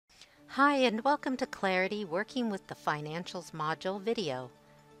Hi, and welcome to Clarity Working with the Financials module video.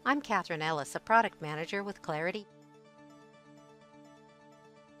 I'm Catherine Ellis, a product manager with Clarity.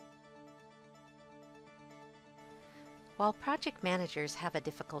 While project managers have a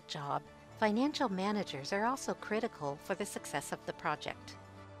difficult job, financial managers are also critical for the success of the project.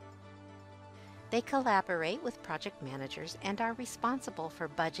 They collaborate with project managers and are responsible for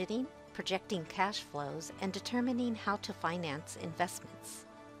budgeting, projecting cash flows, and determining how to finance investments.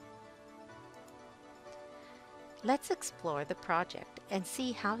 Let's explore the project and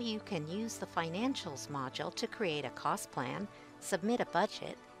see how you can use the Financials module to create a cost plan, submit a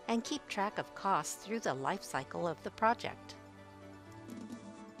budget, and keep track of costs through the life cycle of the project.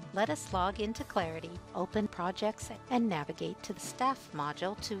 Let us log into Clarity, open Projects, and navigate to the Staff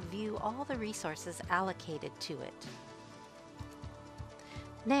module to view all the resources allocated to it.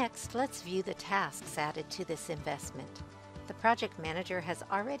 Next, let's view the tasks added to this investment. The project manager has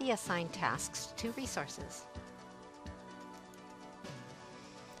already assigned tasks to resources.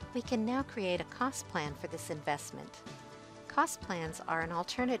 We can now create a cost plan for this investment. Cost plans are an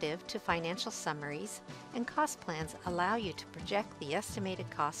alternative to financial summaries, and cost plans allow you to project the estimated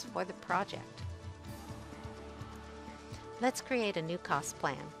costs for the project. Let's create a new cost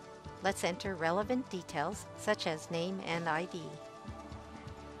plan. Let's enter relevant details such as name and ID.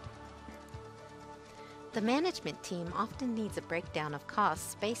 The management team often needs a breakdown of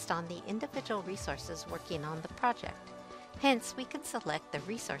costs based on the individual resources working on the project. Hence, we can select the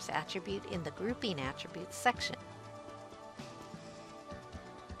resource attribute in the Grouping Attributes section.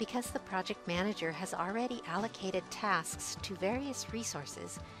 Because the project manager has already allocated tasks to various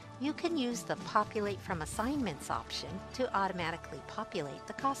resources, you can use the Populate from Assignments option to automatically populate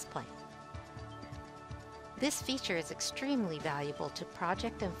the cost plan. This feature is extremely valuable to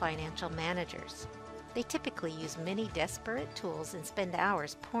project and financial managers. They typically use many disparate tools and spend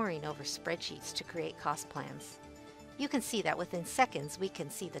hours poring over spreadsheets to create cost plans. You can see that within seconds we can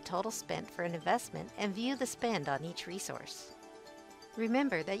see the total spent for an investment and view the spend on each resource.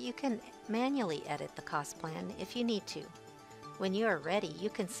 Remember that you can manually edit the cost plan if you need to. When you are ready, you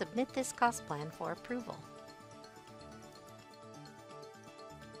can submit this cost plan for approval.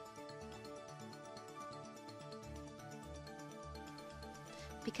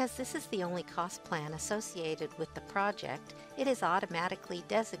 Because this is the only cost plan associated with the project, it is automatically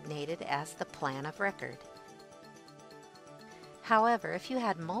designated as the plan of record. However, if you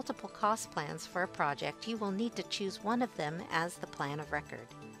had multiple cost plans for a project, you will need to choose one of them as the plan of record.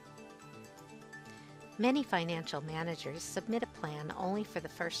 Many financial managers submit a plan only for the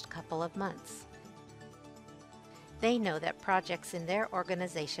first couple of months. They know that projects in their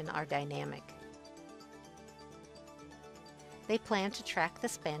organization are dynamic. They plan to track the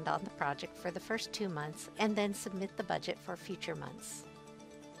spend on the project for the first 2 months and then submit the budget for future months.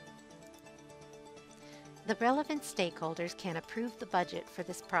 The relevant stakeholders can approve the budget for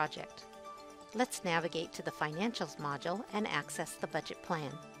this project. Let's navigate to the Financials module and access the budget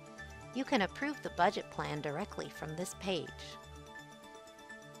plan. You can approve the budget plan directly from this page.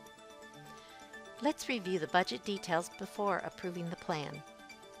 Let's review the budget details before approving the plan.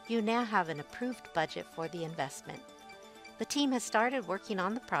 You now have an approved budget for the investment. The team has started working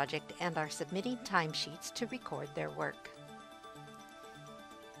on the project and are submitting timesheets to record their work.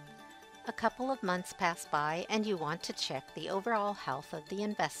 A couple of months pass by and you want to check the overall health of the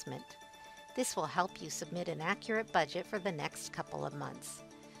investment. This will help you submit an accurate budget for the next couple of months.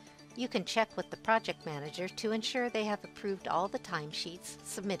 You can check with the project manager to ensure they have approved all the timesheets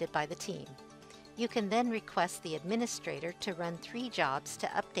submitted by the team. You can then request the administrator to run 3 jobs to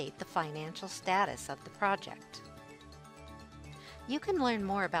update the financial status of the project. You can learn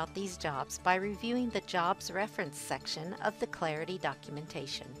more about these jobs by reviewing the Jobs Reference section of the Clarity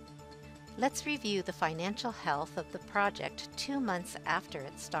documentation. Let's review the financial health of the project 2 months after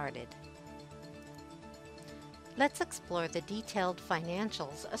it started. Let's explore the detailed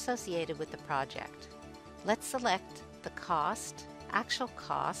financials associated with the project. Let's select the cost, actual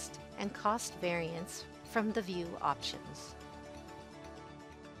cost, and cost variance from the View options.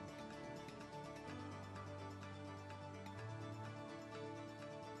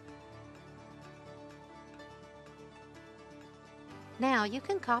 Now you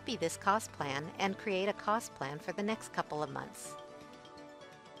can copy this cost plan and create a cost plan for the next couple of months.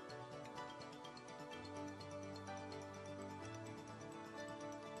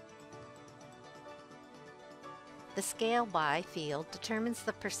 The Scale By field determines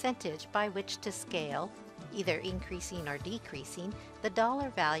the percentage by which to scale, either increasing or decreasing, the dollar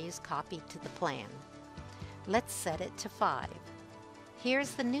values copied to the plan. Let's set it to 5.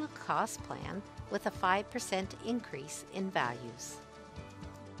 Here's the new cost plan with a 5% increase in values.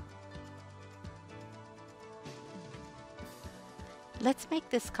 Let's make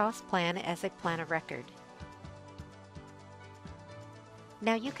this cost plan as a plan of record.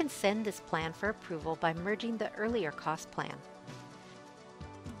 Now you can send this plan for approval by merging the earlier cost plan.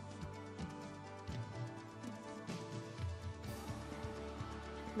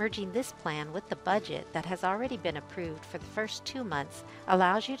 Merging this plan with the budget that has already been approved for the first 2 months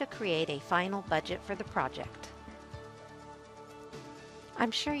allows you to create a final budget for the project. I'm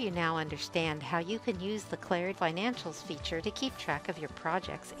sure you now understand how you can use the Clarity Financials feature to keep track of your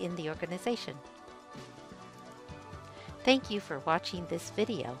projects in the organization. Thank you for watching this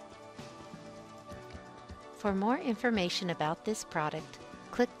video. For more information about this product,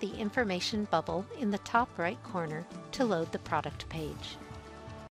 click the information bubble in the top right corner to load the product page.